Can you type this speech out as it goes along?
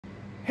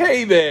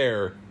Hey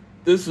there,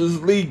 this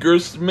is Lee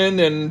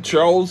Gerstmann and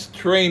Charles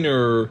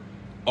Traynor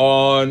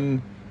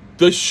on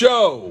the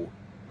show.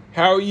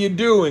 How are you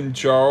doing,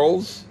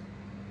 Charles?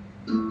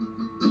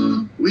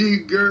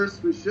 Lee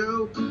Gerstmann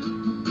Show?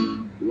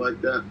 You like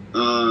that?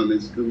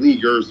 It's the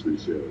Lee Gerstmann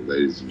Show,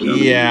 ladies and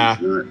gentlemen. Yeah.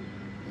 It's not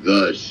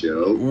the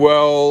show.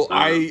 Well,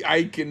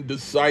 I can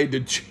decide to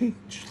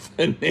change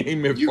the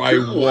name if I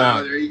want.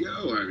 Well, there you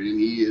go. I mean,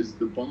 he is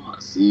the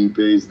boss. He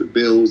pays the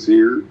bills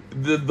here.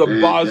 The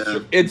boss.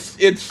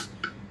 It's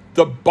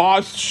the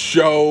boss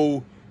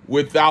show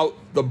without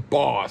the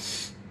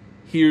boss.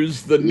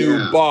 Here's the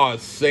new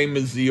boss, same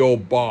as the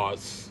old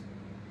boss.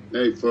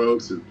 Hey,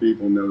 folks, if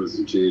people notice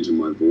a change in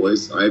my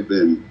voice, I've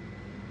been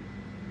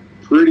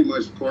pretty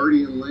much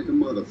partying like a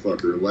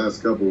motherfucker the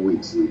last couple of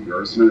weeks, Lee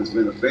Gerstmann. It's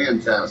been a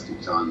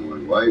fantastic time in my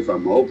life.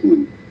 I'm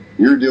hoping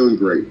you're doing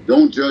great.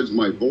 Don't judge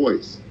my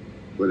voice.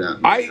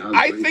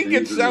 I think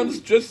it sounds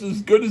just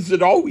as good as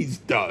it always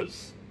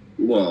does.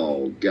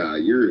 Well, God,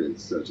 you're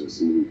such a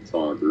smooth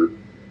talker.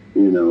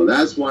 You know,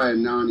 that's why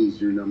Nani's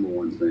your number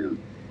one fan.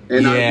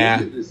 And I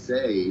wanted to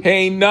say...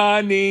 Hey,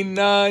 Nani,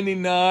 Nani,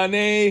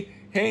 Nani.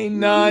 Hey,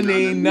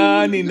 Nani,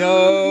 Nani,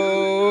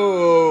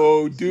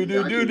 no.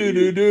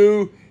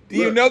 Do-do-do-do-do-do. Do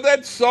you know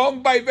that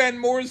song by Van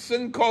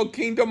Morrison called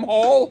Kingdom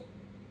Hall?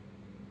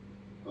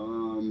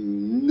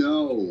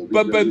 No.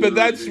 But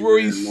that's where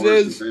he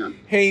says,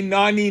 hey,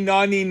 Nani,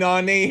 Nani,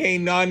 Nani, hey,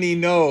 Nani,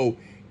 no.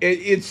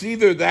 It's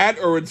either that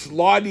or it's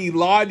Lottie,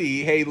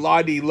 Lottie, hey,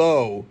 Lottie,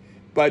 lo.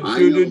 But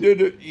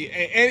do.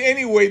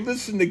 Anyway,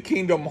 listen to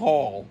Kingdom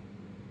Hall.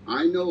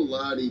 I know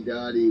Lottie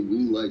Dottie,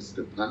 we likes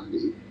to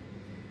potty.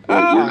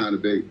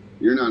 But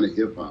you're not a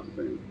hip hop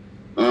fan.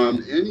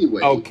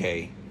 Anyway.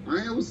 Okay.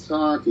 I was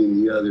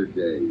talking the other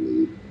day,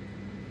 Lee,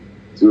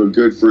 to a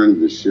good friend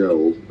of the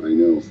show, I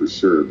know for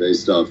sure,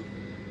 based off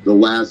the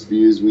last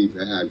views we've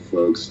had,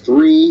 folks.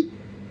 3?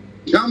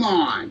 Come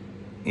on!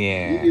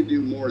 Yeah. You can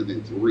do more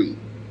than 3.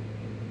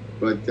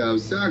 But I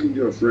was talking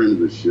to a friend of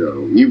the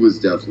show. He was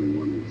definitely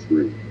one of the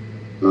 3.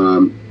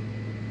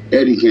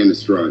 Eddie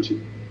Canestracci.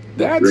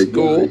 That's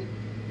cool. Guy.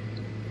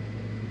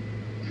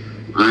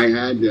 I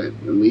had to,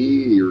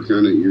 Lee, you're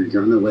kind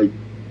of like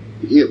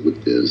hit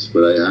with this,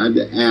 but I had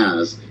to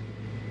ask,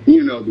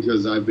 you know,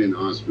 because I've been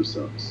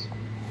ostracized.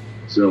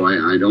 So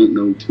I don't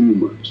know too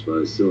much,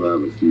 but I still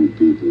have a few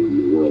people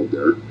in the world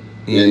there.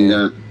 Yeah. And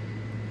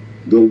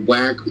the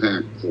Whack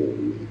Pack poll.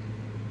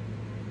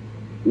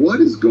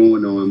 What is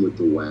going on with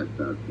the Whack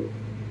Pack poll?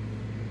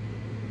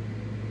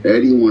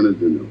 Eddie wanted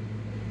to know.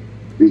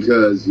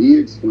 Because he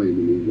explained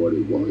to me what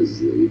it was,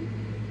 Lee.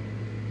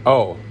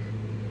 Oh.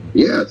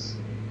 Yes.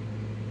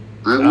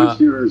 I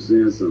want you to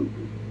understand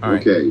something.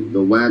 Okay,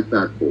 the Whack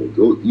Pack poll.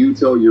 Go, you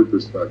tell your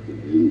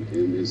perspective,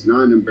 and it's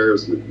not an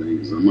embarrassment thing,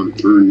 because I'm going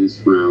to turn this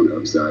frown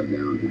upside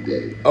down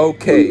today.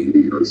 Okay.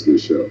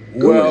 Show.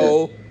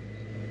 Well,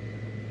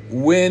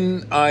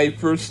 when I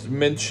first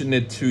mentioned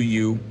it to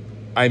you,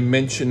 I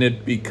mentioned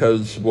it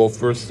because, well,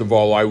 first of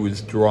all, I was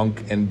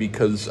drunk, and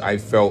because I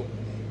felt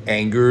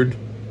angered,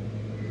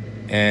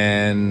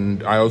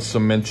 and I also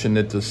mentioned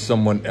it to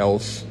someone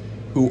else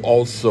who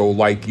also,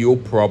 like you'll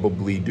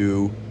probably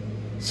do,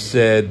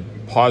 said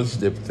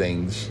positive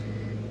things.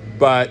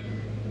 But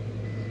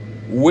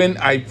when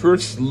I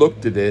first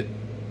looked at it,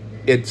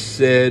 it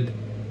said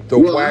the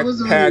Whack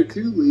Pack.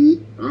 There too, Lee.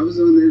 I was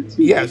on there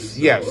too. Yes.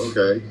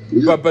 Okay.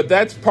 Yeah. But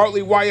that's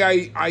partly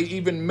why I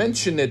even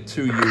mentioned it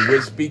to you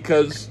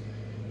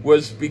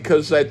was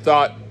because I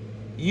thought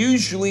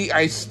usually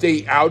I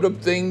stay out of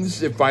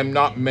things if I'm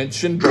not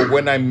mentioned, but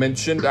when I'm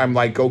mentioned, I'm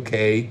like,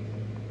 okay,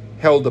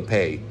 hell to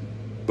pay.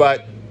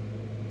 But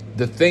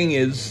the thing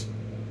is,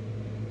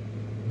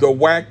 the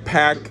Whack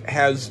Pack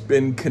has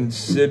been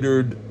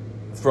considered,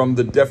 from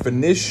the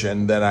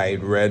definition that I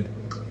had read,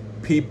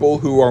 people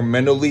who are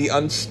mentally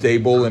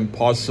unstable and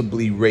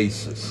possibly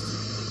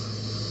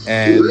racist.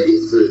 And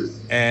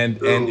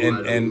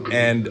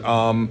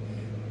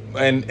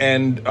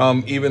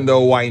even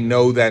though I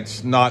know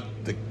that's not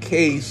the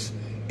case,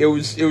 it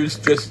was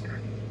just,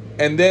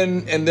 and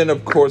then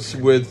of course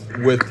with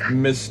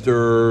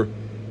Mr.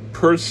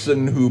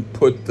 Person who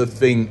put the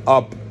thing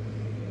up.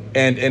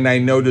 And I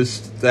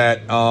noticed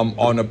that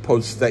on a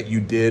post that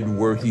you did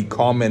where he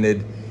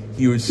commented,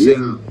 he was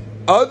saying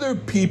other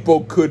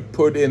people could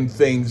put in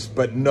things,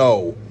 but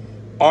no,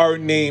 our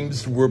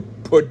names were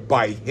put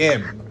by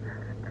him.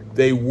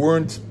 They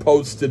weren't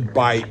posted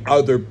by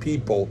other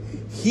people.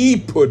 He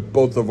put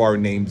both of our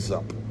names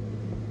up.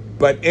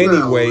 But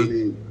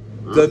anyway,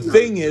 the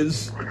thing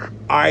is,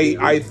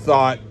 I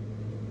thought,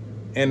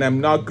 and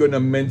I'm not going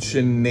to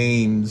mention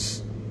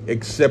names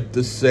except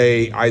to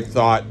say I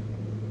thought,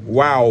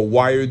 wow,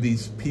 why are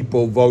these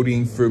people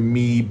voting for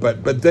me?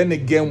 But then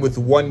again, with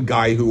one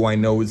guy who I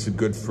know is a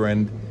good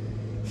friend,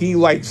 he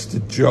likes to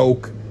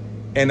joke,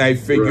 and I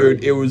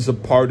figured it was a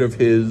part of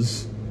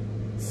his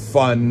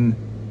fun.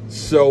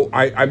 So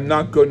I'm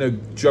not going to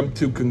jump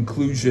to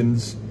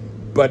conclusions,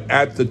 but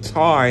at the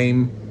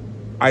time,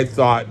 I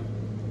thought,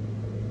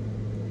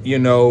 you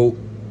know,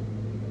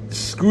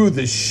 screw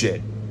this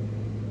shit.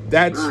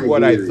 That's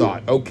what I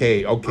thought.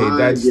 Okay,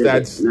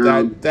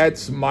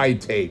 that's my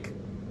take.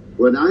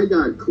 But I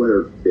got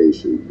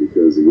clarification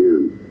because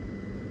again,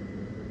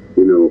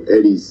 you know,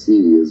 Eddie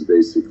C is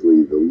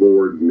basically the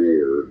Lord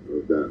Mayor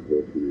of that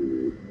whole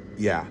community.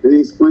 Yeah. And he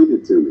explained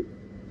it to me.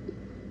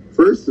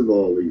 First of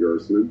all, Lee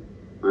Gerstmann,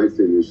 I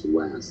finished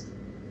last.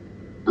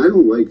 I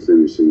don't like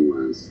finishing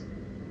last.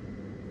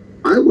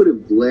 I would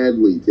have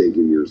gladly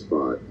taken your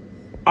spot.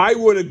 I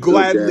would have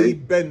gladly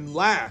been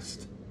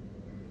last.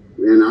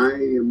 And I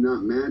am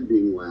not mad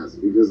being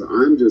last because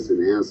I'm just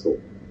an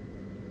asshole.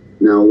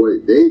 Now,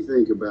 what they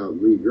think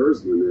about Lee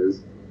Gerstmann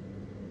is,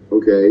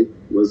 okay,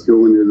 let's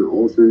go into an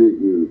alternate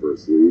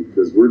universe, Lee,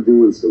 because we're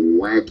doing some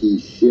wacky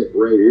shit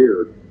right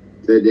here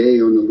today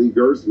on the Lee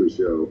Gerstmann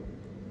Show.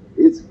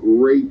 It's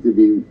great to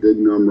be the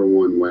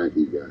 #1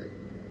 wacky guy.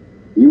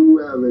 You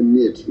have a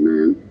niche,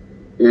 man,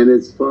 and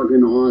it's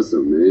fucking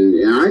awesome.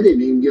 And I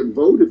didn't even get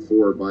voted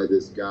for by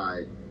this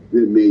guy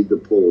that made the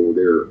poll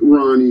there,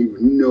 Ronnie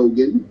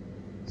Nogan.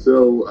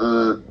 So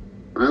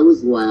I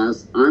was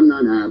last. I'm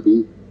not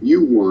happy.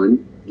 You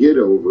won. Get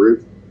over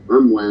it.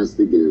 I'm last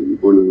again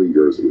on the Lee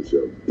Gerstmann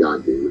Show.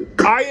 God damn it.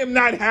 I am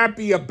not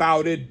happy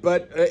about it,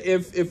 but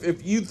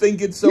if you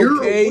think it's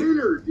okay, you're a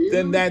winner, dude.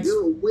 Then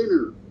you're a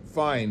winner.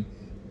 Fine.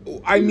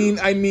 I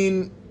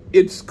mean,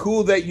 it's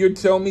cool that you're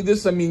telling me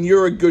this. I mean,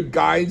 you're a good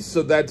guy,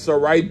 so that's all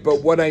right.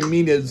 But what I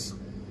mean is,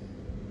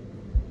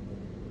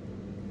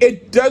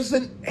 it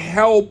doesn't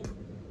help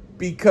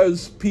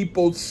because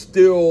people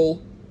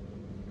still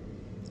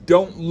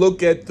don't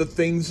look at the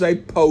things I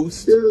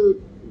post.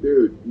 Dude,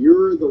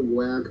 you're the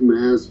whack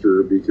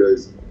master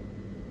because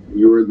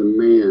you're the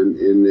man,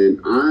 and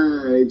then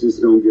I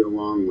just don't get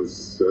along with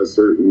a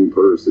certain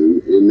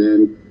person, and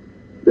then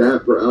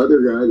that for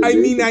other guys. I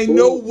mean, I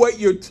know what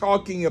you're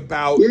talking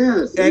about.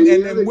 Yes,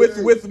 and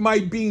with my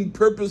being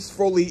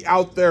purposefully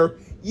out there,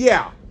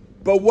 yeah.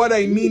 But what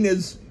I mean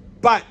is,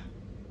 but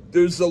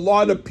there's a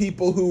lot of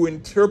people who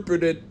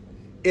interpreted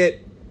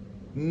it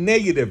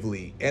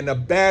negatively in a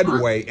bad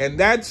way, and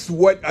that's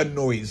what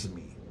annoys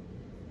me.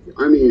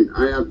 I mean,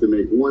 I have to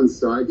make one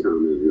side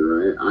comment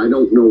here. I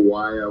don't know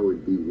why I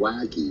would be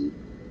wacky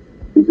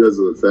because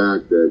of the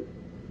fact that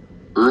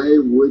I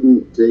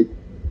wouldn't take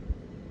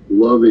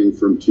loving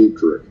from Cheap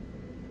Trick.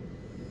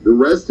 The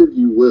rest of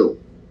you will.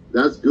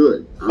 That's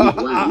good. I'm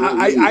glad.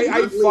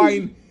 I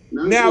find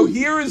now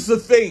here is the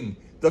thing: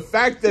 the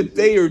fact that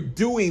they are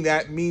doing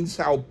that means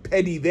how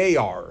petty they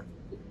are.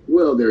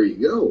 Well, there you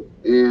go.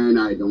 And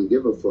I don't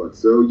give a fuck.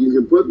 So you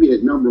can put me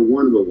at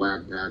 #1 of the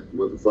whack pack,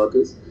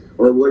 motherfuckers,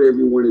 or whatever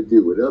you want to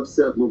do. It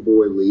upset my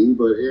boy Lee,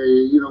 but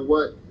hey, you know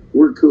what?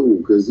 We're cool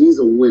because he's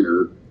a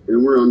winner,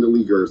 and we're on the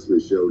Lee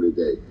Gerstmann Show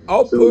today.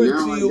 I'll put it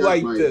to you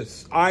like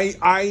this: I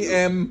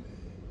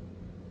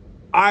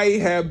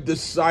have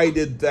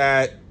decided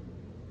that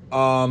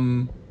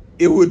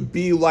it would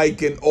be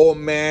like an old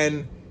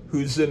man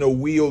who's in a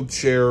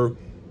wheelchair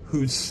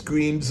who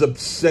screams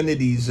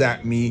obscenities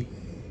at me.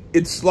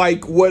 It's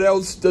like, what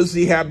else does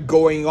he have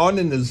going on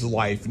in his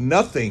life?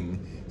 Nothing.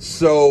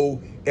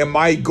 So am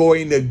I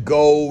going to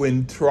go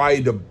and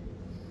try to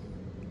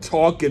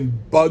talk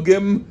and bug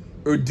him,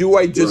 or do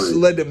I just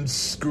let him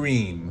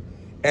scream?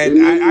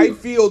 And I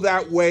feel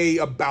that way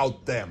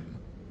about them.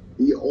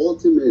 The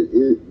ultimate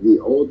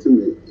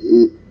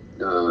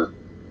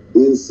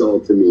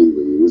insult to me,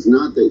 Lee, was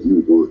not that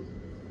you won.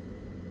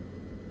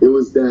 It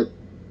was that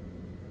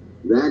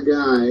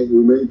guy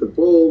who made the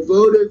poll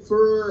voted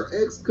for our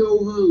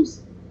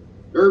ex-co-host,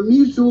 our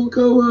mutual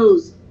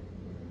co-host,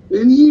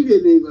 and he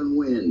didn't even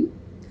win.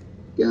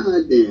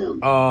 God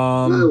damn.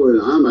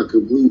 I'm a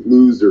complete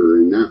loser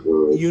in that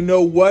world. You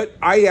know what?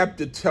 I have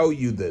to tell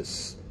you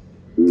this.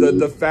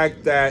 The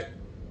fact that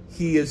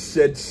he has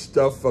said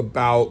stuff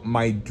about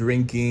my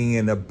drinking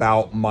and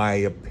about my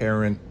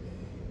apparent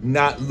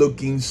not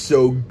looking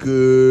so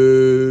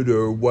good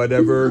or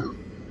whatever.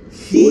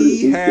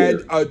 He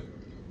had a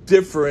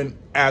different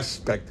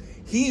aspect.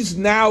 He's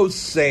now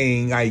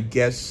saying, I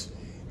guess,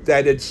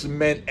 that it's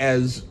meant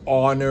as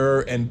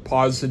honor and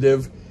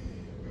positive.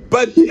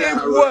 But it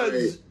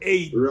was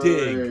a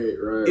dig.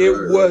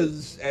 It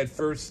was at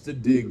first a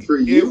dig. For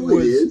you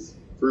it is.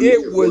 For me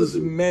it was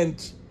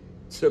meant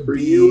to be. For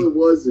you it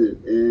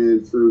wasn't.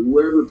 And for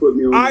whoever put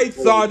me on I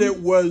thought it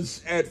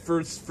was at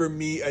first for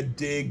me a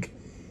dig.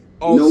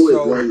 Also, no,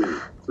 it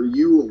wasn't. For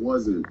you it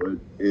wasn't. But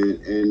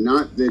and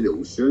not that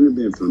it shouldn't have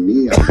been for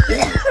me, I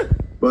guess,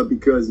 but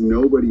because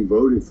nobody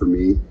voted for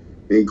me,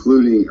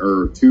 including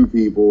or two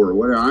people or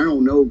whatever. I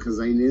don't know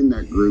because I ain't in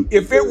that group.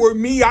 If it were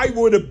me, I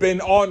would have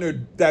been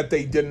honored that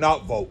they did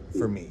not vote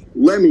for me.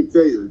 Let me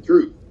tell you the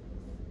truth.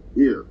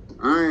 Here,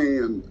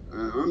 I'm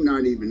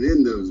not even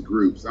in those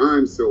groups.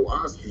 I'm so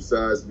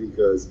ostracized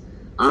because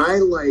I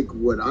like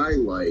what I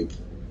like,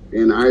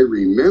 and I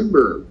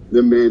remember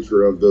the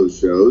mantra of those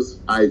shows.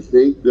 I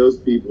think those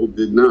people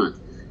did not.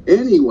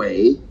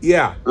 Anyway,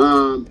 yeah.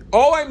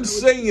 All I'm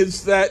saying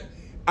is that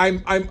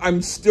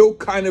I'm still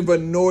kind of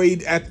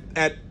annoyed at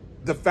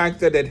the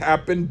fact that it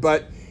happened,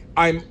 but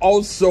I'm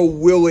also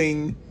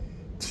willing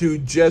to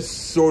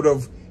just sort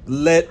of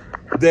let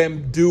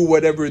them do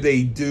whatever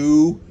they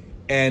do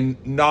and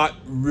not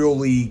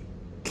really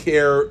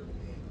care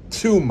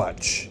too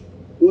much.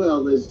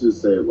 Well, let's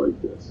just say it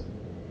like this.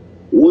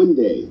 One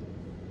day,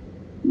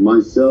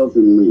 myself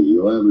and Lee,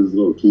 you'll have his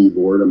little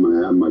keyboard, I'm going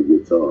to have my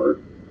guitar,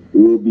 and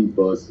we'll be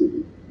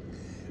busting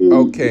in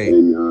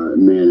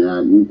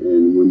Manhattan,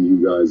 and when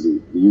you guys,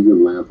 you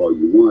can laugh all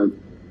you want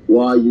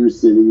while you're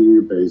sitting in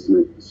your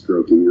basement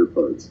stroking your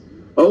putts.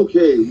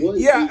 Okay.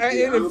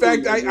 And in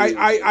fact,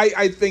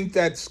 I think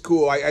that's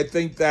cool. I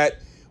think that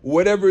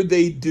whatever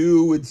they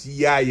do, it's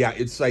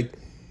it's like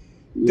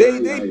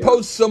they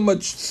post so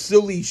much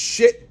silly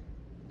shit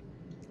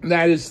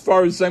that, as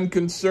far as I'm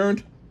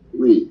concerned,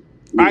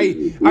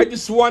 I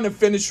just want to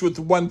finish with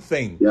one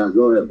thing. Yeah,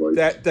 go ahead, boy.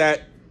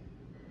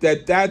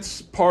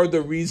 That's part of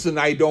the reason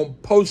I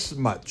don't post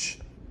much.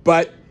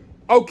 But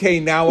okay,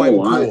 now I'm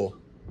cool.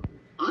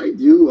 I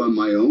do on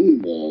my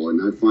own wall, and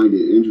I find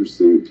it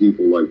interesting.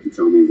 People like to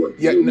tell me what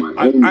to do on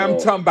my own wall. I'm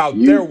talking about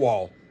their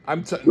wall.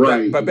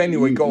 Right. But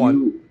anyway, go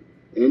on.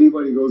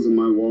 Anybody goes on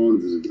my wall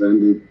and is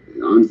offended,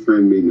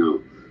 unfriend me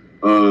now.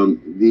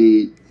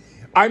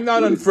 I'm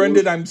not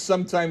unfriended. I'm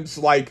sometimes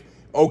like,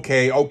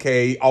 okay,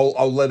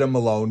 I'll let him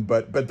alone.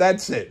 But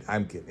that's it.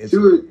 I'm kidding.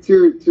 Two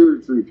or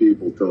three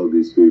people told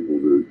these people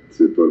to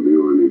put me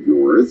on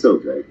ignore. It's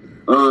okay.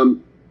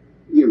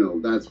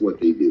 That's what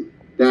they do.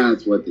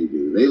 That's what they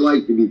do. They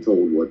like to be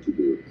told what to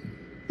do.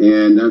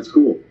 And that's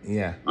cool.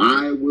 Yeah.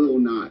 I will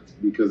not,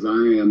 because I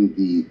am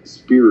the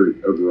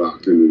spirit of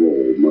rock and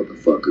roll,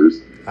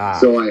 motherfuckers.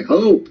 So I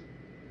hope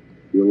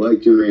you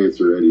liked your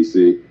answer, Eddie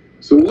C.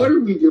 So what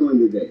are we doing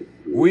today?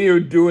 We are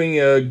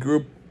doing a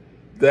group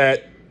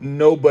that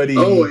nobody...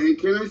 Oh, and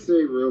can I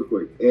say real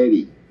quick,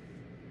 Eddie,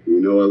 I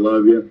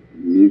love you.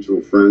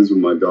 Mutual friends with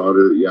my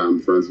daughter. Yeah,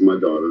 I'm friends with my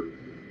daughter.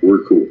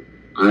 We're cool.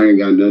 I ain't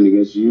got nothing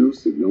against you,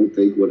 so don't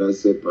take what I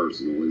said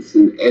personal. It's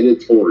an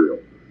editorial.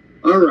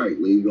 All right,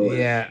 Lee, go ahead.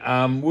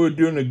 Yeah, we're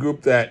doing a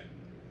group that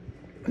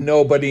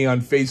nobody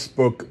on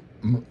Facebook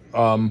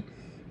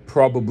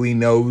probably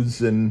knows,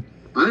 and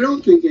I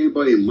don't think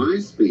anybody in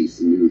MySpace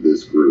knew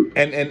this group.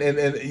 And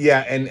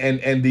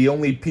the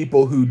only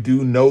people who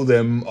do know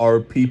them are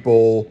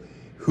people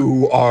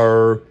who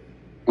are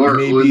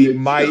maybe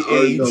my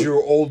age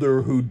or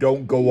older who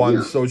don't go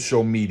on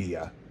social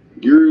media.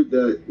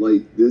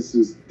 This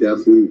is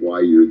definitely why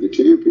you're the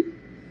champion.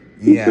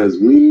 Because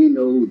we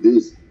know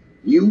this,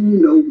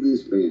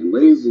 this band.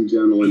 Ladies and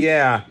gentlemen.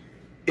 Yeah.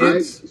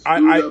 I've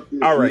screwed up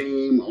this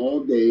name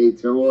all day.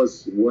 Tell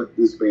us what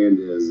this band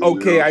is.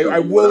 Okay, I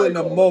will in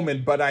a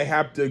moment, but I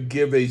have to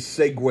give a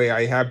segue.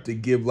 I have to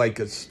give like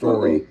a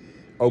story.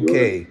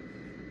 Okay.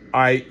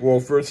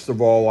 First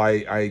of all,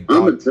 I'm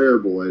a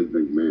terrible Ed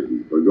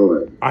McMahon, but go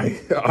ahead.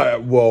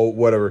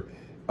 Whatever.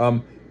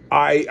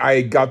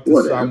 I got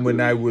the song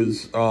when I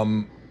was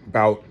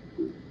about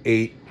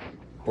 8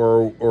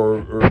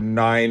 or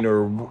 9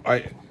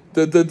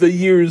 the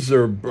years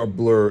are a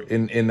blur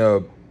in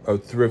a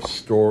thrift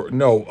store.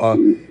 No,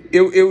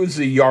 it was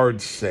a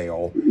yard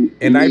sale,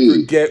 and I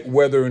forget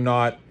whether or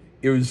not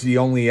it was the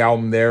only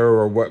album there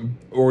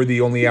or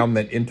the only album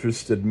that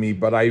interested me,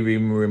 but I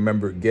even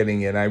remember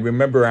getting it. I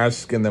remember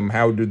asking them,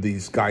 how do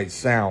these guys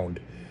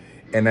sound?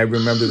 And I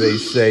remember they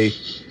say,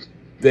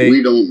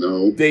 we don't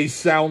know. They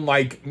sound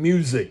like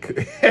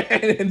music.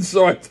 And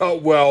so I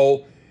thought,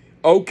 well,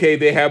 okay,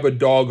 they have a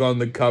dog on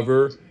the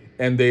cover,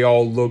 and they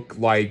all look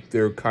like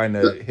they're kind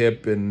of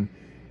hip and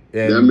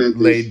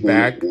laid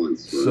back.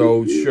 Once, right?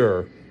 So,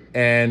 sure.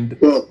 And,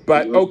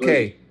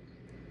 okay.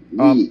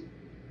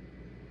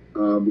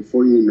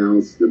 Before you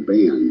announce the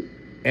band.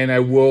 And I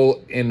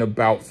will in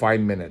about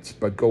 5 minutes,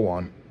 but go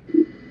on.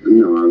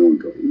 No, I won't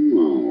go.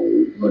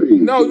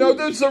 No,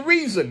 there's a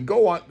reason.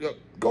 Go on.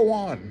 Go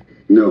on.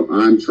 No,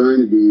 I'm trying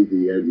to be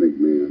the Ed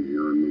McMahon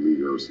here on the Lee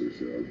Gerstmann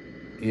Show.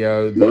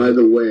 Yeah. By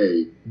the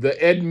way. The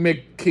Ed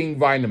McKing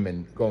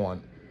Vitamin. Go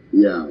on.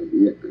 Yeah,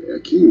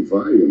 King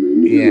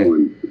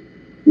Vitamin.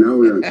 Now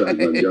we're going to talk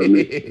about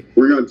government.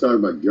 We're going to talk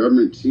about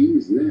government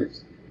cheese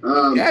next.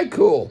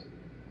 Cool.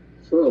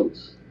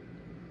 Folks,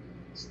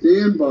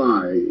 stand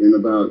by in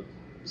about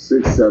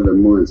 6-7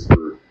 months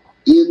for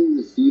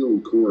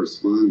in-the-field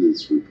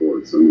correspondence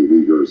reports on the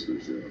Lee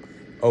Gerstmann Show.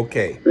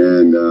 Okay.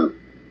 And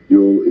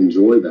you'll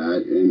enjoy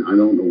that, and I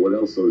don't know what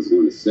else I was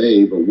going to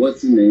say, but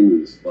what's the name of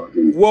this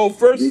fucking... Well,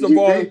 first of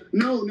all...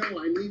 No,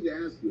 I need to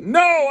ask you. No,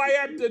 I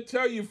have to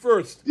tell you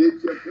first.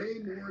 Did you pay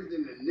more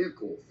than a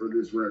nickel for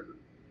this record?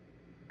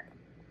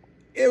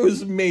 It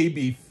was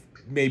maybe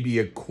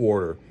a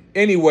quarter.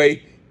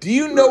 Anyway, do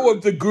you know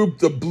of the group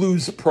The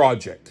Blues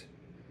Project?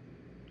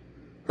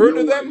 Heard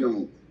of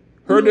them?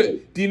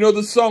 Do you know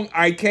the song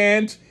I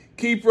Can't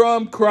Keep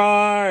From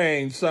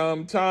Crying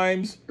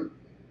Sometimes?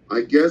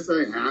 I guess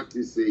I have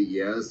to say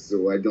yes,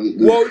 so I don't...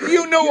 Well,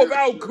 you know of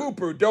Al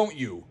Cooper, don't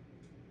you?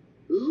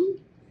 Who?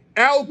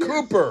 Al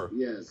Cooper.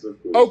 Yes,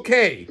 of course.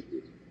 Okay.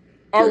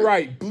 All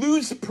right.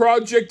 Blues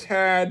Project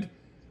had,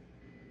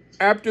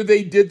 after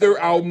they did their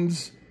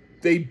albums,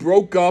 they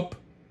broke up,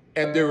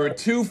 and there were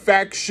two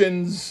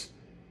factions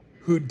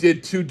who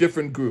did two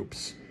different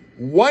groups.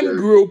 One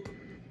group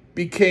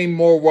became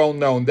more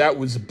well-known. That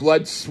was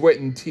Blood, Sweat,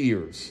 and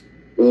Tears.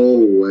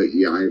 Oh,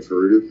 yeah, I've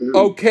heard of them.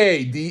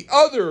 Okay, the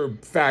other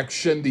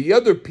faction, the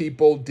other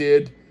people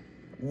did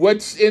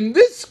What's in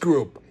This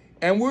Group.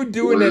 And we're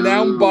doing an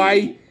album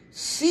by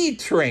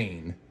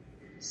Seatrain.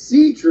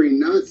 Seatrain,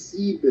 not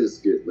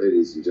Seabiscuit,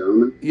 ladies and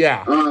gentlemen.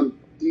 Yeah.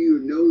 Do you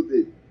know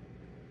that,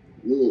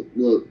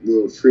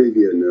 little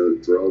trivia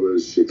note for all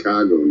those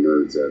Chicago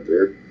nerds out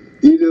there,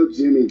 do you know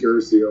Jimmy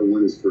Garcia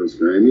won his first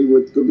Grammy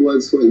with the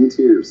Blood, Sweat, and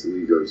Tears,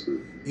 Lee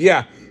Gerstmann?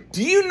 Yeah.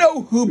 Do you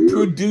know who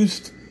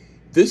produced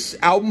this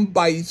album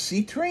by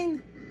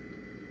Seatrain?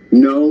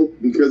 No,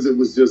 because it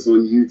was just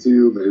on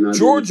YouTube, and I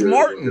George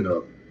Martin. Look it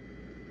up.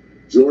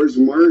 George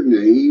Martin,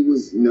 he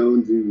was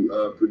known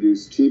to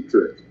produce Cheap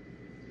Trick.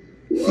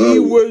 He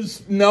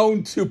was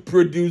known to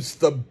produce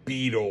the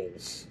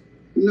Beatles.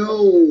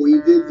 No, he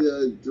did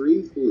the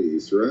Dream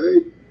Police,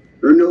 right?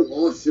 Or no,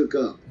 All Shook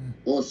Up.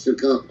 All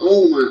Shook Up.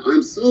 Oh my,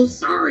 I'm so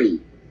sorry.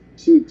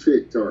 Cheap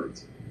Trick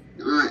Tarts.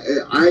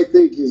 I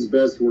think his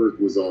best work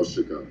was All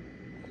Shook Up.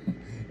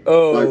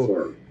 Oh, by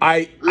far.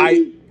 I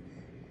mean,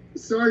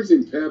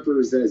 Sgt.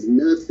 Pepper's has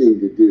nothing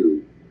to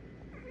do.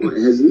 It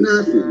has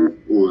nothing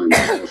on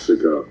All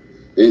Shook Up.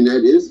 And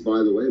that is, by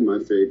the way, my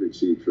favorite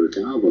Cheap Trick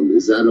album.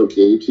 Is that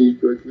okay,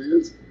 Cheap Trick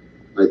fans?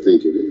 I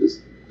think it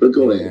is. But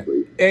go ahead,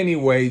 please.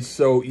 Anyway,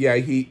 so yeah,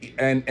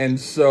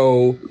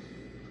 so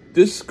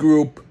this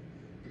group,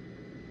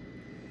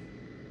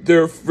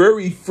 their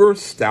very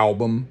first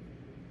album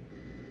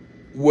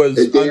was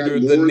under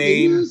the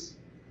name.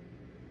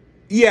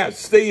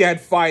 Yes, they had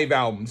 5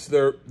 albums.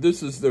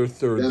 This is their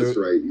third. That's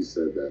right, you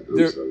said that.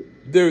 I'm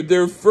sorry.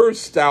 Their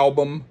first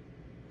album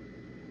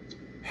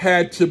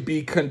had to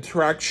be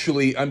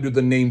contractually under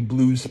the name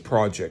Blues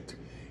Project,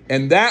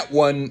 and that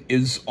one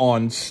is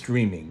on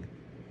streaming.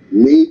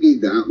 Maybe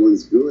that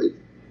one's good.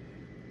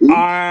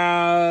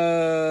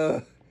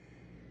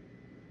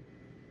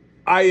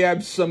 I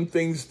have some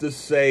things to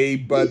say,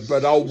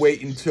 but I'll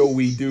wait until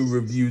we do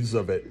reviews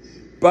of it.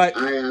 But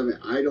I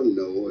don't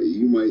know.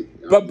 You might.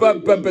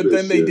 But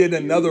then they did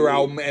another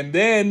album, and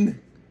then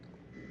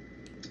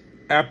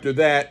after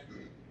that,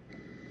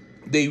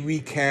 they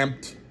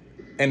recamped,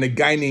 and a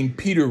guy named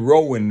Peter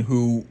Rowan,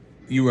 who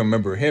you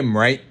remember him,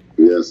 right?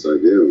 Yes, I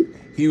do.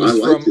 He was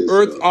from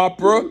Earth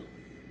Opera,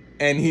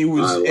 and he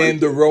was in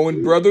the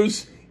Rowan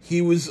Brothers.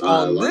 He was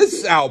on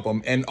this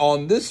album and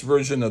on this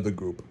version of the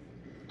group.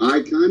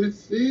 I kind of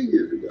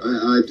figured.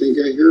 I think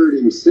I heard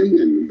him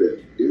singing a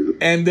bit. Yeah.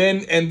 And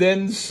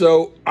then,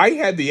 so I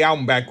had the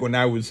album back when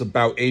I was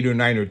about 8 or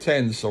 9 or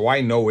 10, so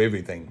I know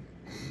everything.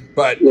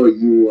 Well,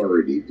 you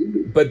already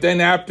did. But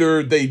then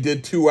after they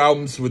did 2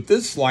 albums with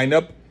this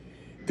lineup,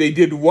 they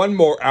did one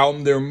more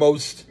album, their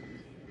most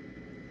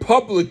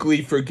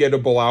publicly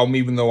forgettable album,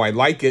 even though I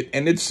like it,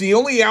 and it's the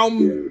only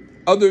album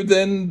other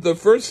than the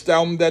first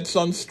album that's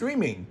on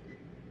streaming.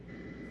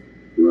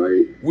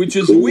 Right. Which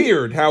is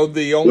weird, how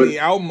the only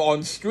album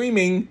on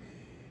streaming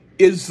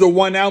is the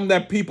one album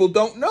that people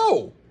don't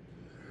know.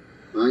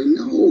 I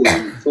know,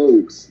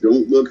 folks,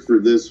 don't look for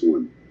this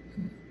one.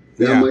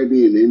 That might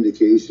be an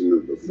indication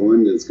of the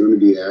fun that's going to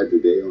be had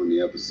today on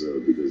the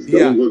episode, because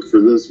don't look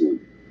for this one.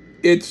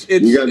 It's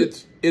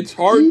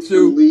hard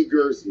to Lee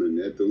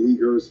Gerstmann at the Lee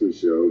Gerstmann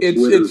show.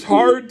 It's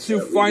hard to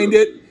find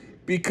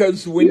it,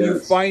 because when you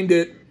find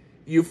it,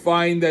 you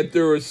find that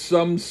there are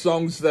some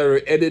songs that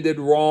are edited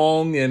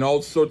wrong and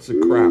all sorts of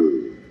crap.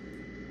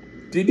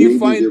 Did you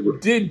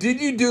did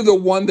you do the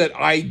one that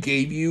I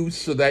gave you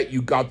so that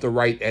you got the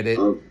right edit?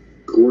 Of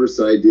course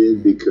I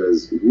did,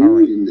 because who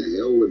in the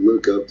hell would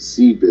look up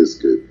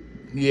Seabiscuit?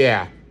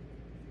 Yeah.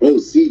 Oh,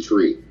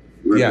 Seatrain.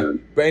 Yeah.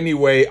 But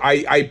anyway,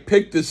 I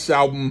picked this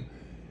album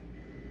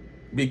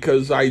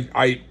because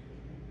I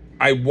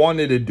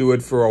wanted to do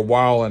it for a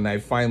while, and I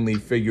finally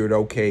figured,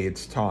 okay,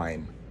 it's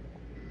time.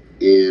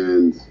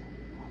 And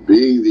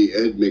being the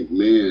Ed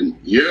McMahon,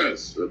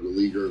 of the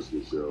Lee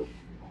Gerstmann show,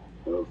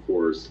 of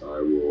course, I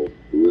will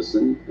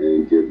listen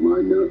and give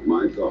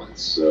my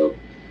thoughts. So,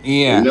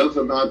 enough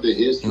about the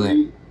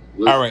history.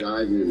 Let's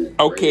dive in it.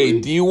 Okay,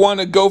 do you want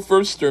to go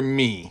first or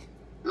me?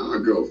 I'll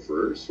go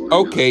first.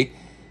 Okay,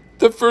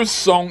 the first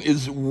song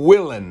is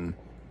Willin'.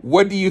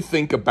 What do you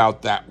think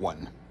about that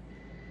one?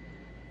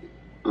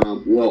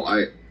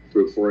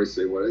 Before I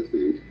say what I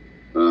think,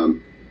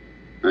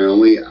 I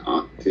only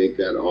take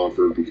that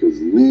offer because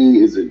Lee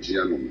is a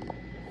gentleman.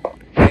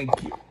 Thank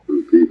you.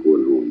 For people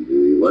at home,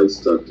 and he likes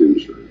tucked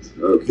insurance.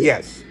 Okay.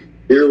 Yes.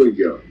 Here we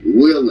go.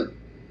 Willin'.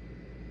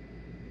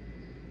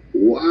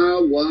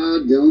 Why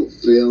don't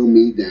fail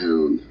me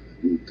down?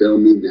 You fail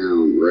me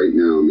down right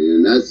now,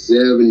 man. That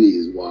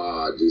 70s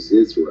wah just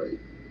hits right.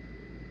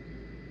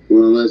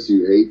 Well, unless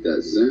you hate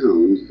that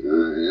sound,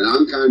 and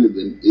I'm kind of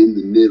in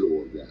the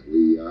middle of that,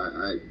 Lee.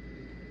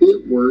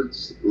 It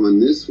works on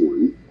this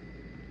one,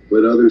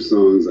 but other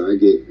songs I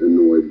get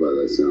annoyed by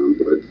that sound.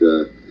 But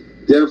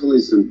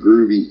definitely some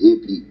groovy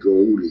hippie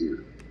gold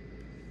here.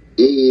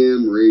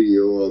 AM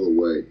radio all the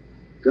way,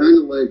 kind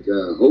of like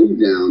a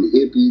hoedown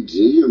hippie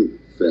jam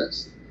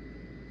fest.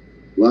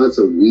 Lots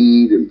of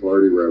weed and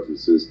party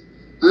references.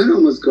 I'd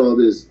almost call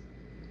this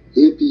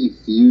hippie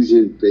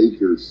fusion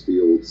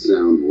Bakersfield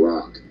sound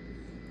rock.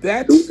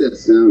 Don't That's that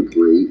sound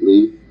great,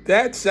 Lee?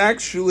 that's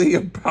actually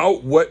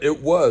about what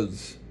it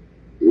was.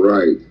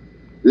 Right.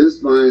 This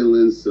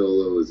violin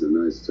solo is a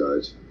nice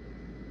touch.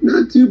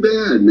 Not too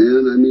bad,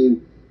 man. I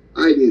mean,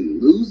 I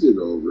didn't lose it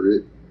over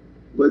it,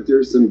 but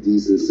there's some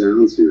decent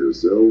sounds here,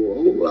 so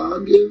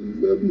I'll give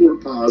a more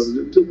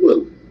positive to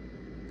Will.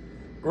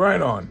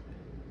 Right on.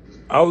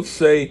 I'll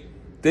say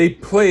they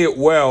play it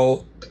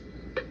well,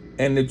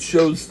 and it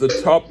shows the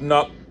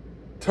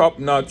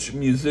top-notch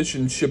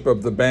musicianship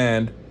of the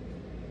band.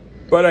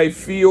 But I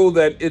feel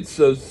that it's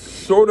a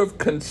sort of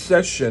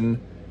concession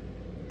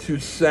to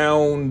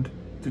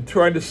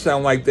try to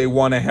sound like they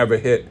want to have a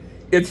hit.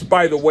 It's,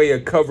 by the way, a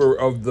cover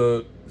of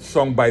the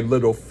song by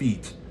Little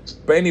Feat.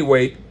 But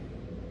anyway,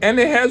 and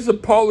it has a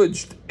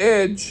polished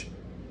edge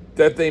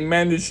that they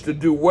managed to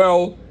do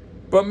well,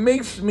 but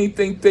makes me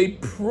think they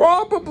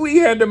probably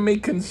had to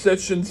make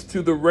concessions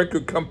to the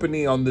record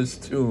company on this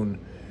tune.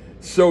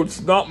 So it's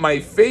not my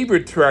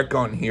favorite track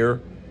on here.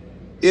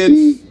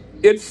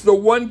 It's the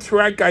one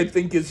track I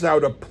think is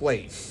out of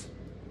place.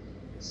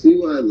 See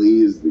why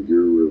Lee is the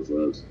guru,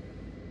 folks?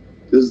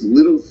 Does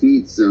Little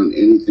Feet sound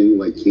anything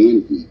like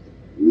Can Heat,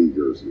 Lee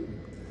Gerstmann?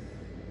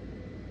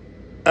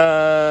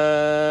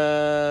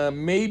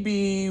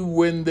 Maybe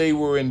when they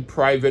were in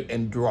private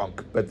and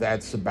drunk, but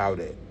that's about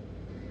it.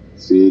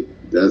 See,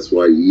 that's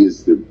why he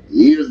is the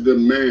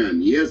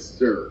man. Yes,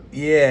 sir.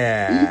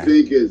 Yeah.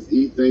 He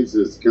thinks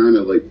it's kind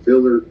of like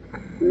filler,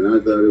 and I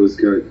thought it was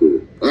kind of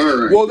cool. All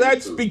right. Well,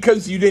 that's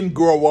because you didn't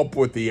grow up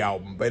with the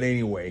album, but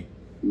anyway.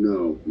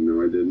 No,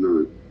 I did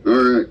not.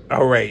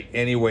 All right.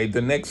 Anyway,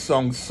 the next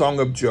song,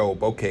 Song of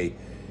Job. Okay.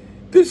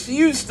 This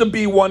used to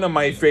be one of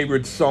my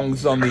favorite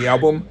songs on the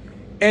album,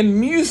 and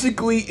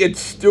musically it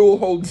still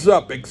holds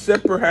up,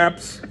 except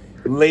perhaps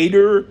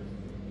later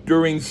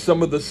during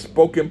some of the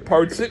spoken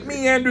parts. It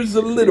meanders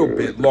a little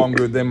bit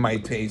longer than my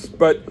taste,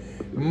 but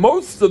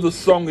most of the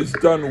song is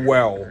done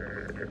well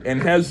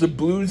and has a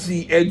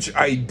bluesy edge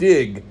I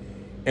dig,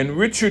 and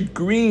Richard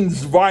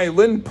Green's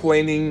violin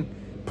playing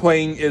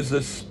is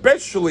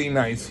especially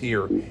nice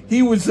here.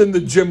 He was in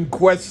the Jim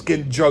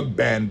Kweskin Jug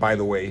Band, by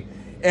the way,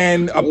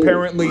 and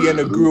apparently in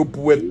a group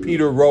with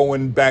Peter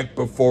Rowan back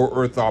before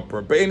Earth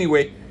Opera. But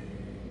anyway,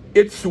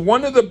 it's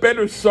one of the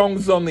better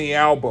songs on the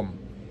album,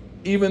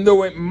 even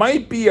though it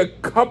might be a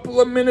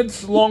couple of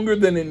minutes longer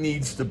than it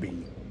needs to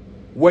be.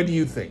 What do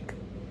you think?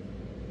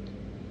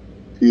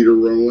 Peter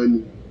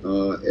Rowan,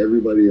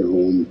 everybody at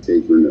home,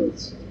 take your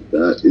notes.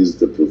 That is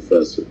the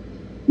professor.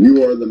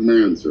 You are the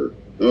man, sir.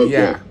 Okay.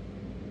 Yeah.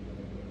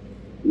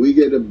 We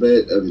get a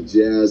bit of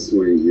jazz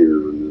swing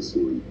here on this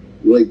one,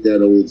 like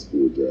that old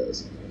school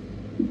jazz.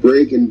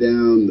 Breaking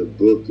down the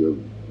book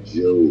of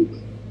Job.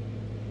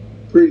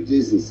 Pretty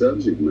decent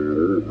subject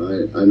matter.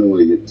 I don't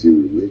want to get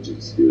too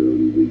religious here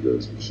on the Lee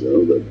Gerstmann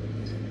show, but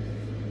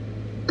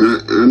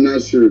I'm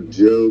not sure if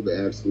Job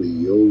actually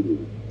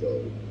yodeled,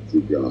 though,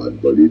 to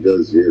God, but he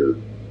does here.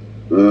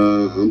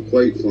 I'm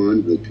quite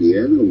fond of the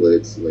piano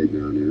licks laid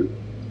down here.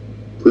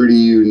 Pretty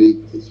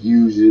unique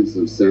fusions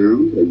of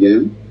sound,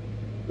 again.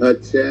 A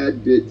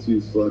tad bit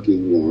too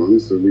fucking long,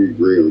 so we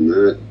agree on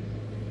that.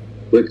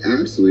 But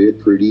actually a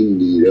pretty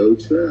neato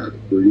track.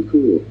 Pretty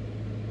cool.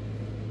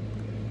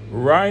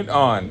 Right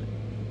on.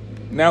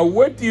 Now,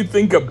 what do you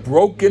think of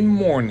Broken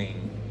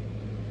Morning?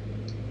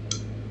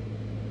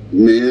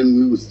 Man,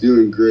 we was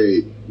doing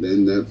great.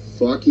 Then that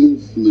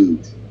fucking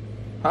flute.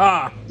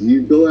 Ha! Do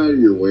you go out of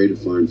your way to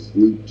find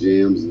flute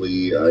jams,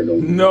 Lee? I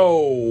don't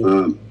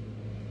know. No.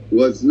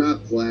 Well, it's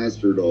not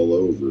plastered all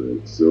over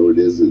it, so it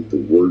isn't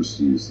the worst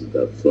use of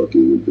that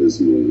fucking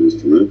abysmal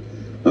instrument.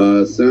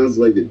 Sounds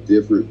like a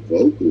different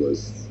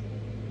vocalist.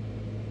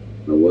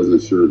 I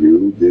wasn't sure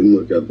who. Didn't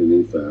look up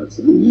any facts.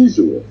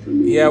 Unusual for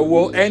me. Yeah,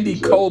 well, Andy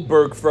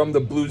Kohlberg from the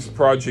Blues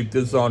Project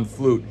is on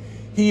flute.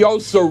 He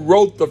also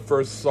wrote the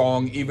first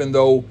song, even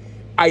though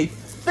I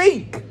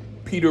think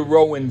Peter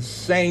Rowan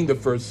sang the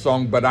first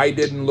song, but I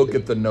didn't look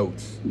at the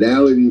notes. That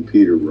would be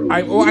Peter Rowan.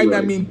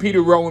 I mean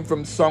Peter Rowan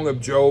from Song of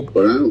Job.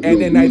 But I don't and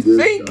know then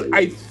who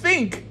I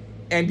think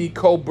Andy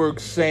Kohlberg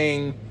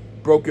sang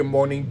Broken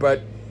Morning,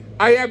 but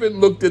I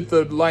haven't looked at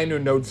the liner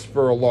notes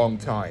for a long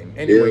time.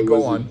 Anyway,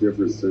 go on. A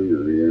different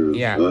singer,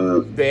 yeah.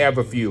 Yeah, they have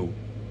a few.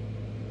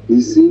 He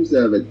seems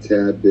to have a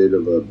tad bit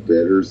of a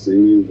better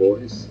singing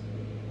voice.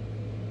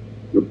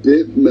 A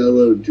bit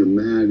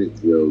melodramatic,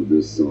 though,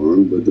 this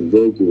song, but the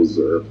vocals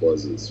are a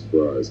pleasant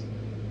surprise.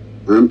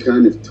 I'm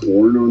kind of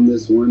torn on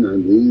this one. I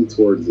lean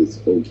towards it's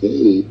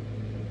okay,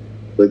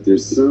 but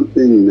there's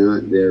something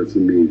not there for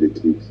me to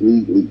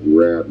completely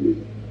grab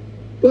me.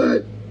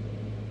 But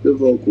the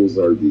vocals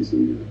are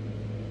decent here.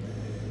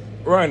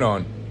 Right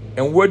on.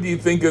 And what do you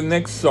think of the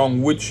next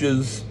song, which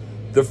is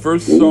the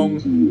first song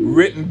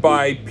written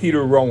by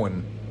Peter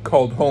Rowan,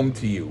 called Home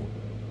to You?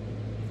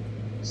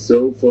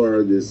 So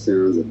far, this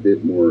sounds a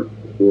bit more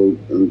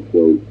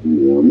quote-unquote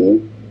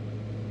normal.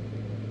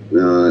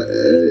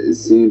 It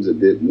seems a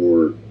bit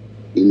more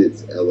in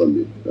its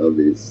element of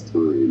its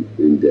time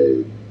and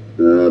day.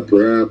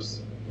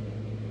 Perhaps,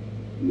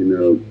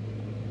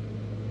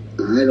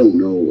 I don't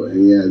know.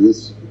 Yeah,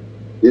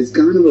 it's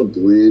kind of a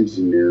bland,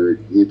 generic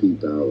hippie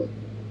ballad.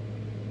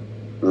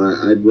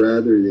 I'd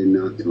rather they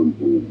not come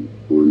home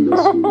on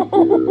this one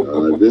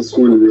here. This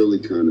one really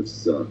kind of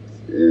sucked,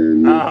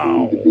 and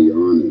to be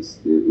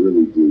honest, it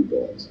really blew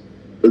balls.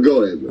 But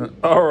go ahead, man.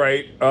 All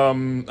right.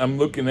 I'm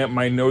looking at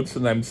my notes,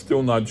 and I'm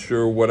still not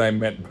sure what I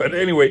meant. But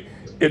anyway,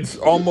 it's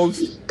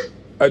almost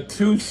a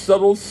too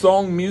subtle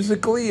song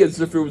musically, as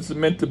if it was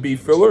meant to be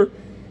filler.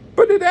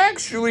 But it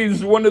actually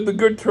is one of the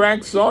good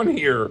tracks on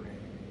here.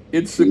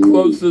 It's the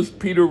closest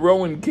Peter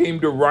Rowan came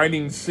to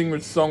writing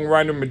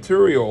singer-songwriter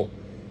material,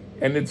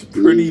 and it's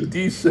pretty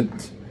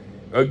decent.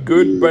 A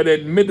good but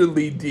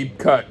admittedly deep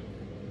cut.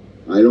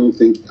 I don't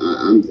think...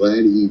 I'm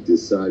glad he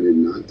decided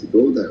not to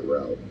go that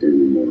route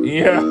anymore.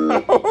 Yeah.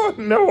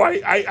 No,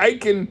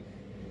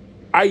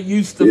 I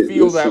used to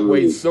feel that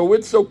way, so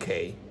it's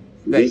okay.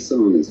 This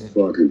song is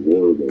fucking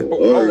horrible.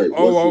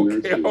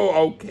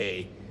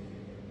 Okay.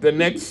 The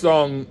next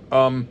song,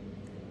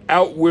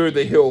 Out Where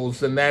the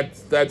Hills, and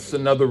that's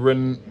another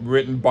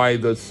written by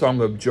the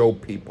Song of Joe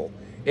people.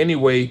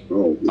 Anyway.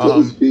 Oh,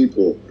 those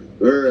people.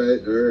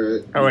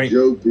 All right.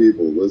 Joe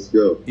people, let's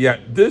go. Yeah,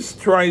 this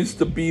tries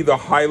to be the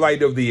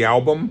highlight of the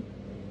album,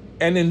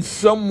 and in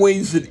some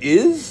ways it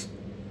is,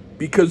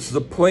 because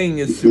the playing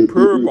is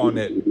superb on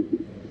it,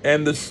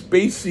 and the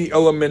spacey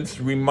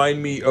elements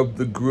remind me of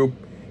the group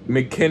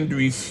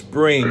McKendree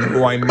Spring,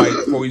 who I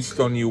might foist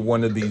on you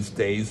one of these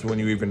days when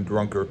you're even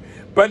drunker,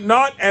 but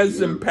not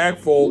as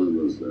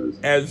impactful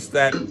as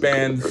that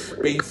band's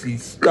spacey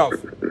stuff.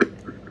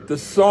 The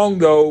song,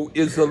 though,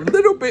 is a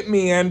little bit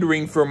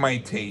meandering for my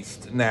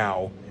taste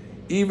now.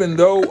 Even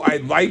though I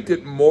liked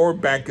it more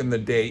back in the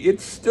day,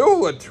 it's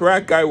still a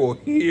track I will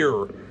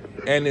hear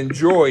and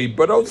enjoy,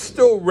 but I'll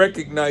still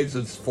recognize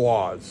its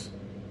flaws.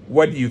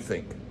 What do you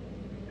think?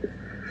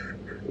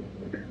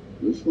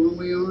 Which one are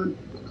we on?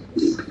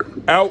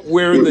 Out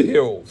Where the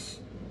Hills.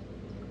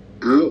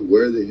 Out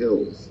Where the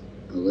Hills.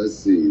 Let's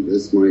see.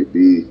 This might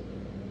be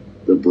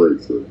the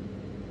breakthrough.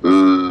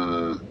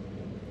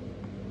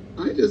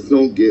 I just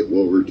don't get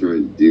what we're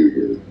trying to do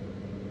here.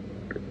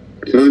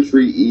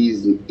 Country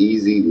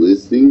easy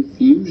listening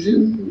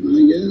fusion,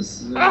 I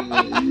guess.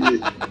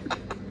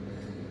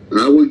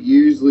 I would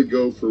usually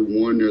go for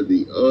one or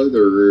the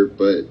other,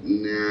 but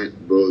not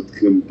both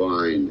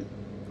combined.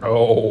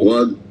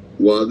 Oh.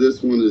 While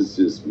this one is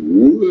just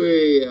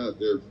way out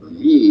there for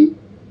me,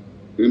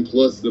 and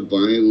plus the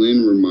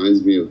violin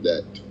reminds me of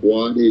that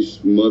twatish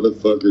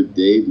motherfucker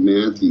Dave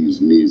Matthews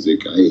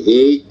music. I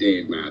hate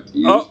Dave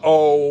Matthews.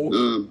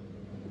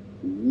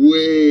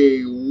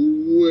 Way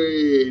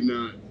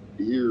not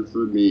here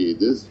for me.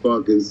 This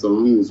fucking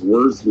song was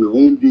worse than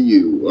Home to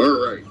You. All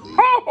right.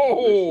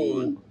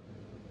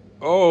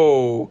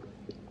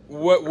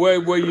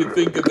 What do you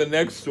think of the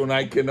next one?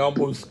 I can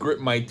almost grit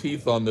my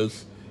teeth on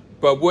this.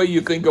 But what do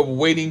you think of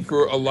Waiting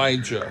for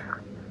Elijah?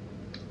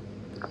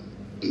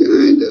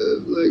 Kind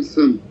of like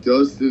some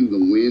Dust in the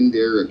Wind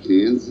era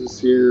Kansas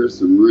here.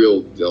 Some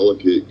real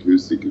delicate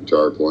acoustic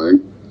guitar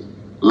playing.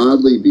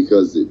 Oddly,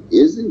 because it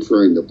isn't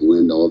trying to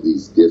blend all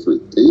these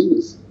different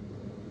things,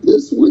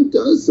 this one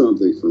does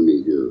something for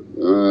me here.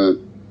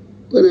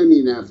 But I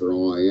mean, after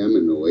all, I am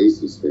an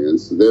Oasis fan,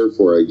 so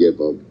therefore I give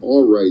up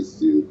all rights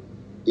to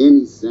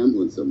any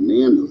semblance of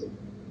manhood,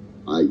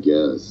 I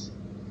guess.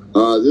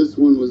 This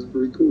one was a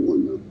pretty cool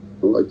one, though.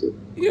 I liked it.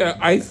 Yeah,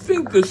 I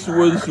think this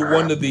was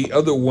one of the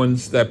other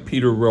ones that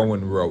Peter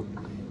Rowan wrote,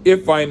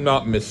 if I'm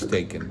not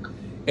mistaken.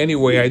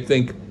 Anyway,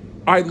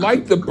 I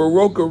like the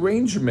Baroque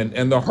arrangement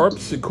and the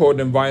harpsichord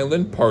and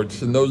violin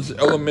parts, and those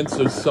elements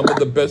are some of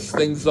the best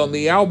things on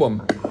the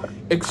album.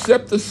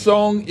 Except the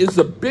song is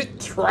a bit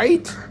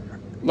trite,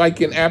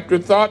 like an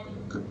afterthought.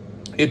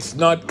 It's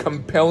not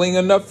compelling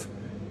enough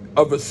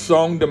of a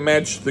song to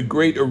match the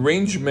great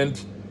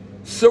arrangement,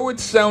 so it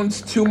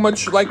sounds too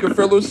much like a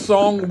filler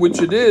song, which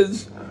it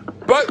is,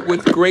 but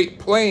with great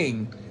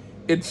playing.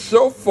 It's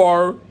so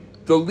far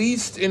the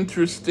least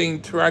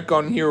interesting track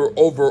on here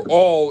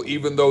overall,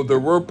 even though there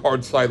were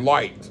parts I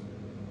liked.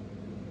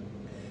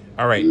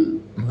 All right,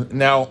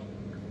 now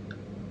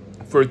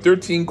for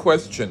 13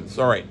 questions.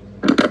 All right.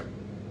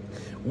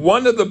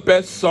 One of the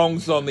best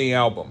songs on the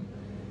album.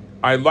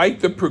 I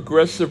like the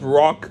progressive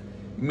rock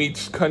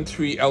meets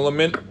country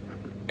element,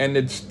 and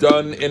it's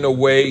done in a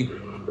way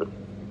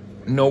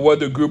no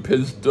other group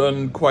has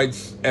done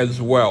quite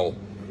as well.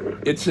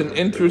 It's an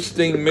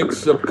interesting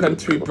mix of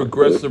country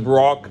progressive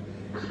rock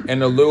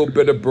and a little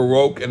bit of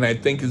Baroque, and I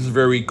think is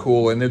very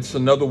cool. And it's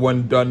another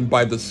one done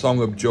by the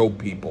Song of Joe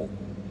people.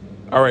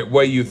 All right,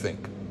 what do you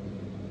think?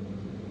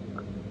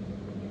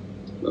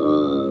 We're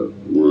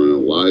on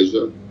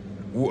Elijah.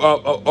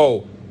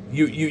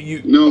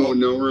 You. No,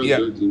 we're on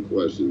 13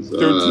 questions.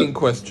 13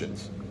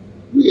 questions.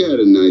 We had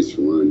a nice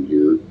run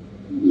here,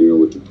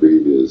 with the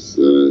previous.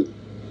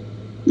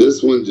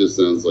 This one just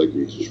sounds like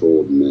a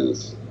controlled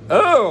mess.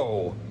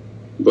 Oh.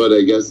 But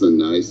I guess a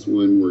nice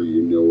one where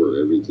you know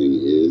where everything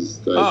is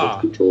type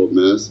of controlled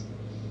mess.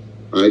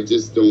 I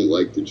just don't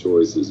like the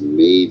choices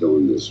made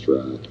on this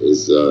track.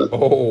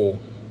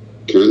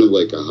 kind of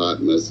like a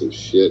hot mess of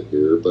shit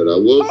here, but I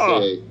will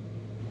say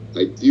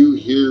I do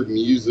hear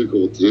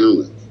musical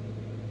talent.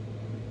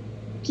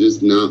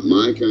 Just not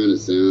my kind of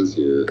sounds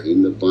here,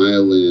 and the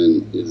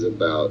violin is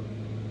about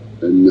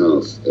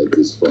enough at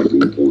this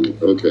fucking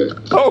point. Okay.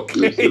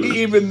 Okay,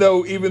 even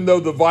though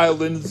the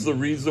violin is the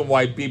reason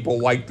why people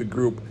like the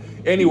group.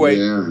 Anyway,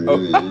 Well,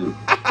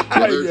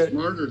 they're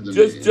smarter than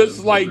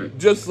me.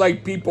 Just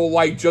like people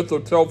like Jethro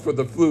Tull for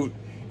the flute,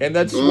 and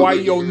that's why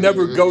you'll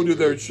never go to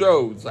their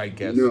shows, I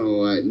guess.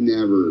 No, I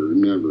never.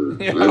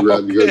 I'd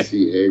rather go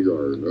see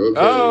Hagar. Okay.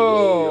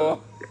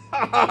 Oh,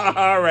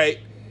 all right.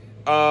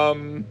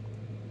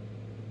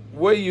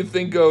 What do you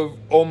think of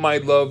 "Oh My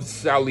Love,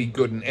 Sally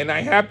Gooden"? And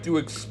I have to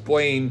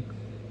explain.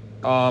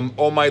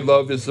 "Oh My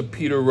Love" is a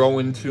Peter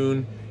Rowan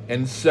tune,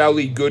 and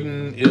 "Sally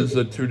Gooden" is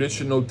a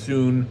traditional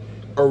tune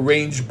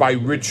arranged by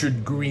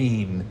Richard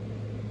Green.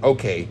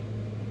 Okay,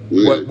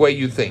 what do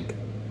you think?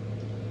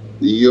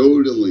 The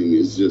yodeling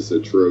is just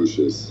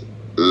atrocious.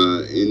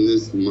 In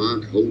this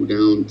mock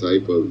hoedown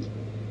type of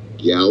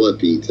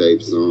gallopy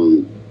type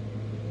song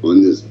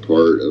on this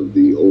part of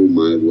the "Oh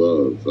My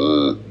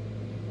Love,"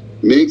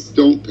 makes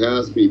 "Don't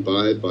Pass Me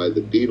By"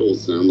 the Beatles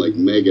sound like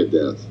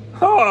Megadeth.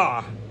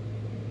 Ha!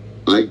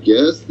 I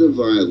guess the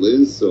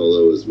violin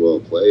solo is well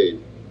played.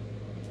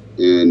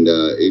 And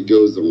it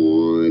goes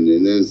on,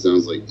 and then it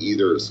sounds like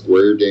either a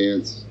square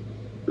dance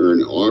or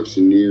an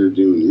auctioneer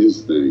doing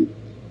his thing.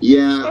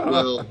 Yeah,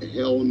 well,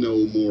 hell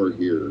no more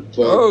here.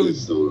 Fuck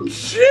this song.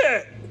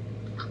 Shit!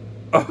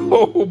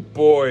 Oh,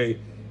 boy.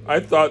 I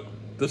thought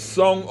the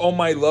song "Oh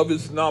My Love"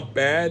 is not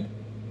bad,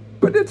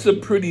 but it's a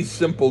pretty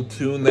simple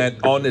tune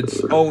that on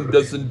its own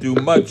doesn't do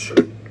much.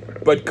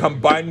 But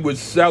combined with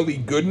Sally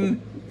Gooden,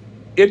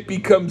 it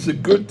becomes a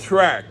good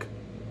track.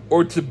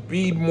 Or to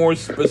be more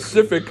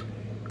specific,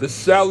 the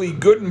Sally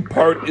Gooden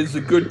part is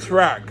a good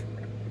track.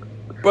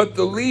 But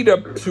the lead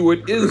up to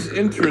it is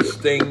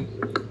interesting,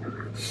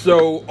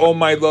 so "Oh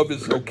My Love"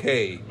 is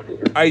okay.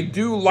 I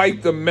do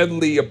like the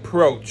medley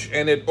approach,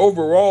 and it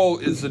overall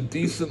is a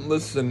decent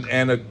listen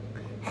and a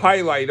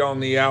highlight on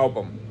the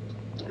album.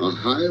 A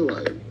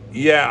highlight?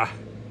 Yeah.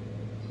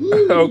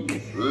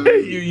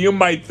 Okay. You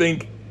might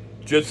think,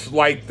 just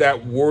like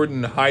that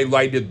warden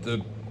highlighted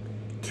the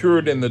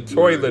turd in the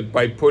toilet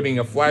by putting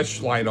a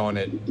flashlight on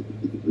it.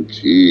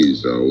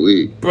 Jeez,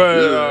 But,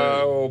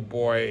 oh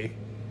boy.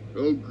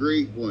 Oh,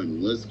 great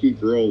one. Let's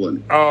keep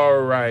rolling. All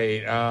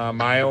right.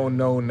 I don't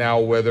know now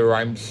whether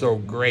I'm so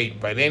great,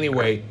 but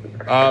anyway,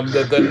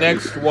 the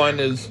next one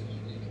is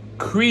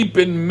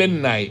 "Creepin'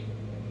 Midnight."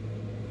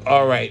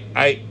 All right.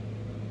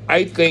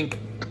 I think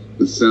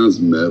it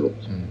sounds metal.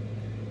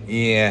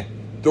 Yeah.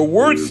 The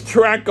worst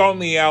track on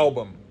the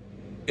album.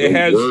 It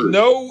has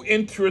no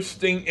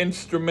interesting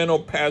instrumental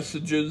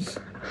passages,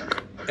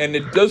 and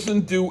it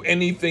doesn't do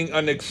anything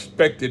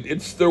unexpected.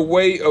 It's their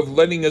way of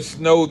letting us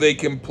know they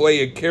can play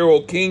a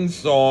Carole King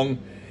song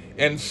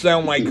and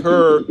sound like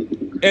her,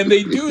 and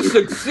they do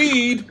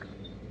succeed,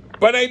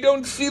 but I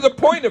don't see the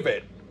point of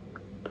it.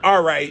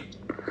 All right,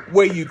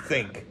 what do you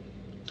think?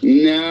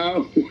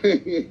 No,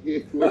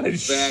 we're back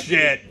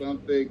shit. To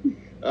something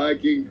I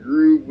can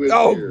groove with.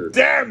 Oh, here.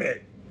 Damn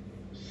it!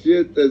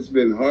 Shit that's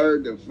been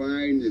hard to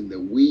find in the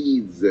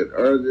weeds that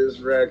are this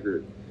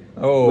record.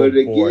 Oh, but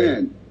boy.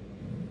 Again,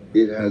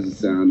 it has a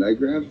sound I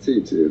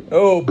gravitate to.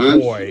 Oh,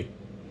 boy.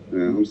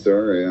 I'm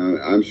sorry.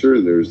 I'm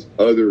sure there's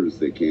others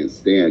that can't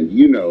stand,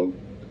 you know,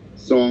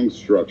 song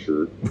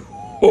structure.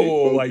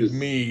 Oh, like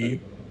me.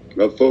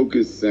 A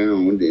focused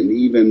sound. And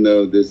even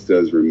though this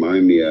does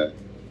remind me a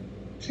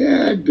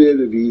tad bit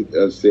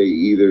of say,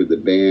 either the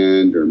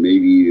band or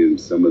maybe even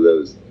some of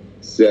those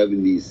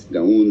 70s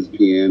Stones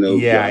piano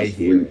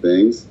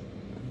things.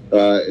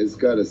 It's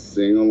got a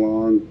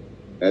sing-along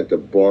at the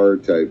bar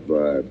type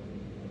vibe.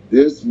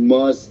 This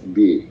must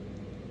be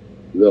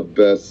the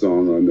best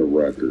song on the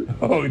record.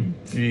 Oh,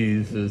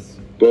 Jesus.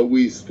 But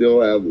we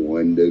still have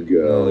one to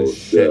go. Oh,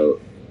 shit. So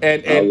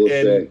I will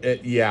say,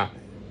 yeah.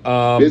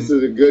 This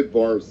is a good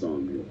bar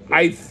song.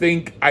 I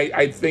think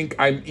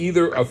I'm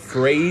either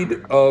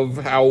afraid of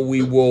how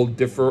we will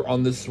differ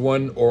on this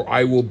one, or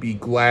I will be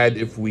glad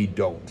if we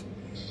don't.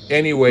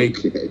 Anyway,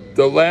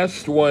 the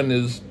last one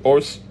is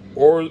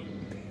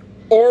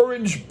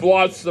Orange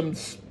Blossom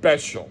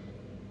Special.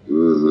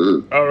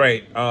 Mm-hmm. All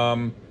right.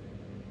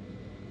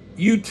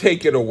 You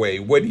take it away.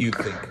 What do you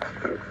think?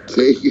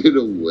 Take it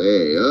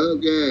away.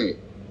 Okay.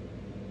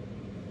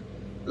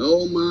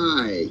 Oh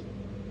my.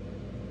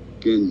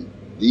 Can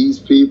these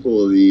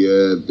people,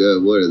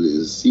 what are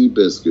the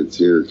Seabiscuits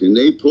here, can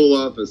they pull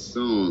off a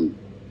song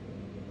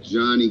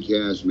Johnny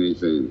Cash made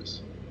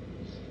famous?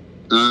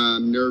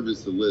 I'm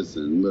nervous to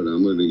listen, but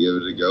I'm going to give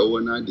it a go,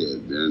 and I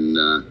did. And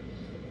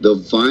the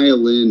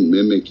violin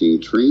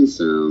mimicking train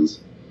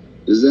sounds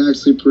is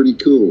actually pretty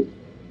cool.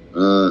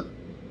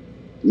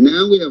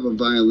 Now we have a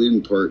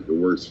violin part that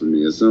works for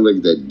me. It's not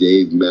like that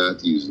Dave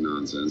Matthews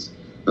nonsense.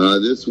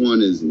 This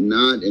one is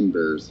not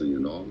embarrassing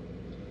at all.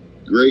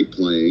 Great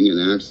playing, and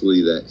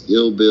actually that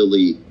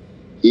hillbilly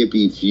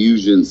hippie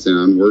fusion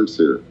sound works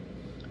here.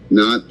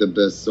 Not the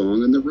best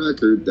song on the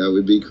record. That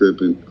would be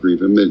Creepin'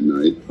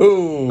 Midnight.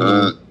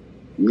 Ooh.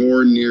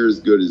 Nor near as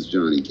good as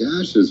Johnny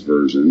Cash's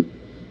version,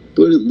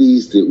 but at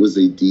least it was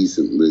a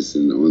decent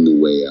listen on the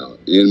way out.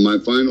 And my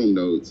final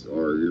notes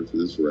are here for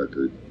this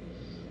record.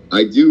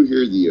 I do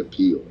hear the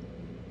appeal,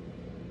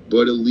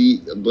 but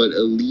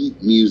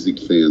elite music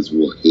fans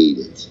will hate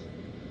it.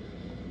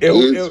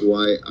 Hence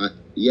why I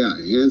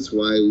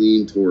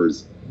lean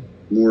towards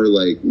more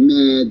like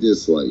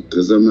dislike,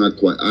 because I'm not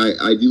quite.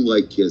 I do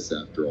like Kiss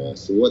after all.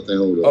 So what the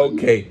hell do I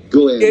Okay.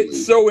 Go ahead.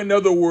 So in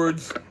other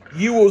words,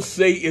 you will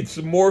say it's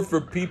more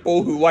for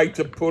people who like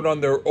to put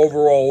on their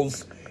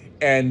overalls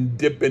and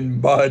dip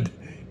in mud,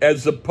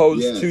 as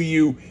opposed to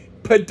you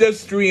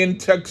pedestrian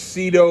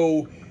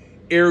tuxedo,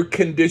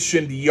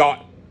 air-conditioned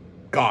yacht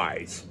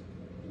guys.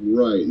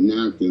 Right, and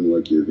acting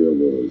like you're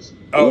hillbillies.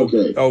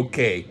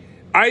 Okay.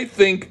 I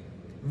think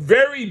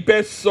very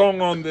best song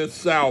on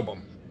this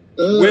album,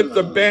 with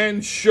the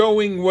band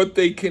showing what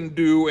they can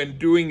do and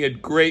doing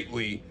it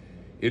greatly.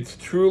 It's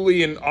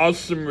truly an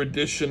awesome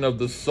rendition of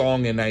the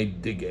song, and I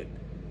dig it.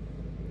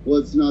 Well,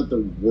 it's not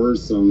the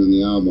worst song in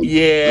the album.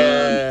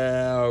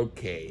 Yeah,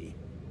 okay.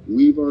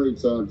 We've already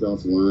talked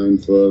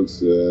offline,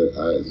 folks.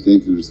 I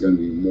think there's going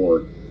to be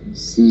more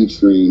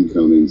Seatrain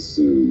coming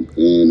soon,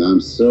 and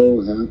I'm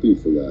so happy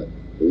for that.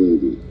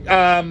 Believe me.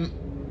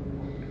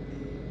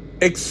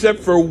 Except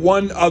for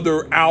one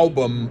other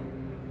album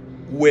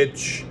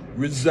which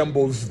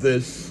resembles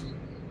this.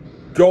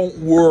 Don't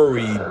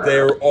worry,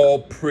 they're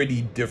all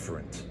pretty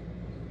different.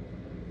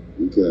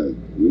 Okay.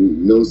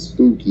 No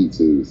Spooky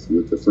Tooth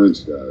with the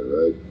French guy,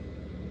 right?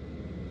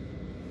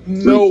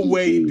 No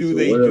way do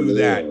they do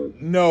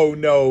that. No.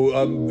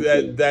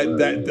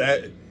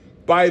 That.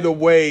 By the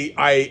way,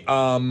 I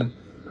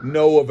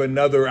know of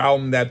another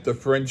album that the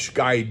French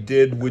guy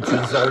did, which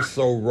is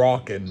also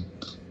rockin'.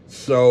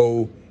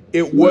 So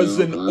it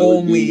wasn't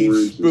only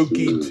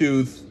Spooky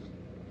Tooth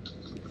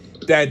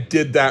that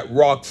did that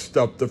rock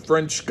stuff. The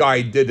French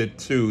guy did it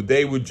too.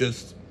 They were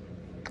just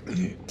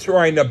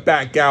trying to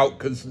back out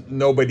because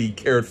nobody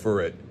cared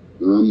for it.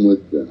 I'm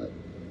with that.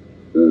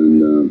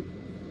 And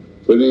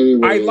but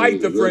anyway, I like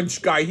the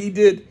French guy. He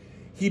did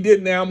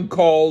an album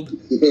called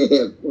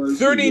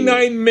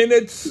 39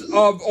 Minutes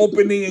of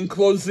Opening and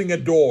Closing a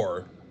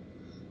Door.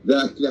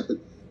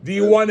 Do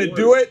you want to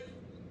do it?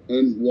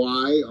 And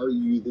why are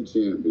you the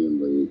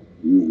champion, Lee?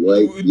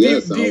 I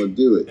would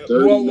do it.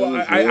 Well,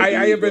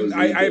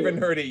 I haven't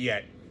heard it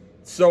yet,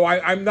 so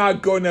I'm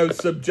not going to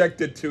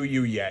subject it to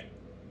you yet.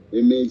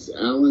 It makes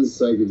Alan's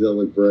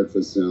Psychedelic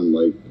Breakfast sound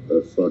like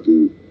a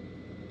fucking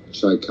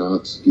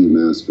Tchaikovsky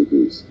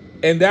masterpiece.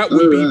 And that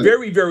would be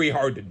very, very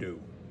hard to do.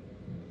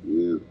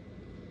 Yeah.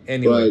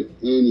 Anyway. But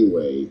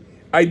anyway.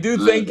 I do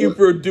thank you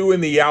for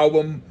doing the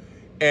album.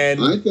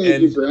 And I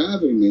thank you for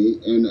having me.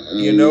 And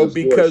you know,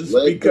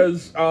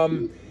 because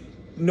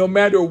no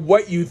matter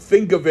what you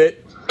think of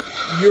it,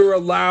 you're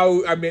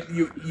allowed, I mean,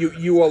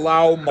 you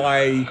allow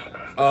my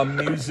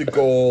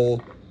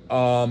musical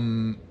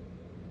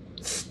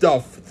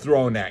stuff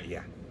thrown at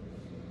you.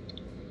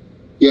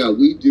 Yeah,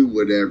 we do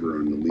whatever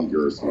on the Lee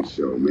Gerstmann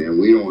show,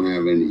 man. We don't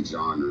have any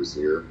genres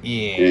here.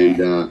 Yeah.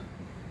 And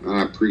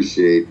I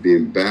appreciate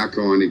being back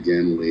on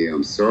again, Lee.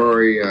 I'm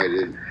sorry I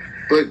didn't.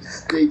 But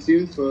stay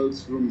tuned,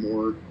 folks, for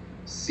more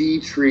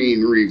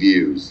Seatrain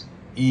reviews.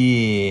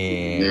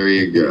 Yeah. There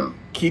you go.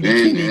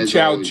 Kitty,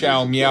 chow,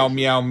 chow, meow,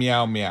 meow,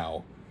 meow,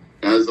 meow.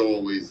 As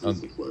always,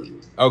 it's a pleasure.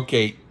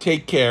 Okay,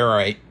 take care, all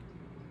right.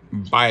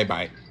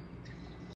 Bye-bye.